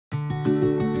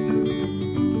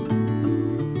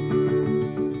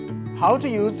How to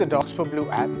use the Doxper Blue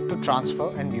app to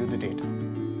transfer and view the data.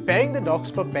 Pairing the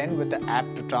Doxper pen with the app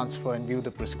to transfer and view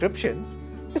the prescriptions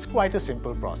is quite a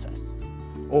simple process.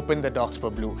 Open the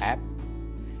Doxper Blue app.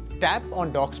 Tap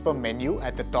on Doxper menu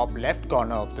at the top left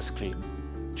corner of the screen.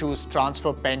 Choose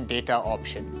Transfer Pen Data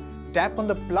option. Tap on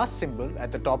the plus symbol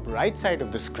at the top right side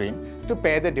of the screen to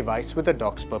pair the device with the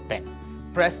Doxper pen.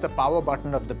 Press the power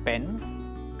button of the pen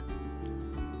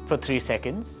for 3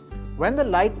 seconds. When the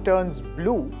light turns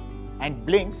blue and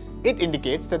blinks, it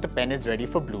indicates that the pen is ready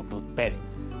for Bluetooth pairing.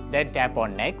 Then tap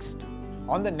on Next.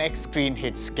 On the next screen,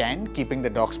 hit Scan, keeping the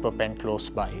Doxper pen close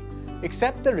by.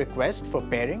 Accept the request for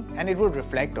pairing and it will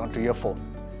reflect onto your phone.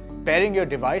 Pairing your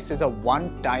device is a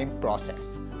one-time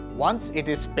process. Once it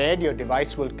is paired, your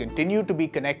device will continue to be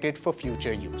connected for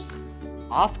future use.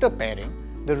 After pairing,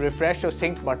 the Refresh or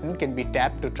Sync button can be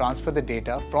tapped to transfer the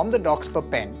data from the Doxper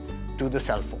pen to the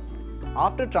cell phone.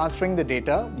 After transferring the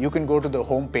data, you can go to the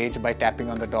home page by tapping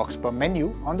on the Doxper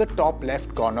menu on the top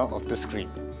left corner of the screen.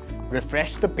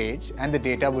 Refresh the page and the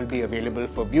data will be available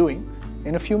for viewing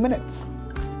in a few minutes.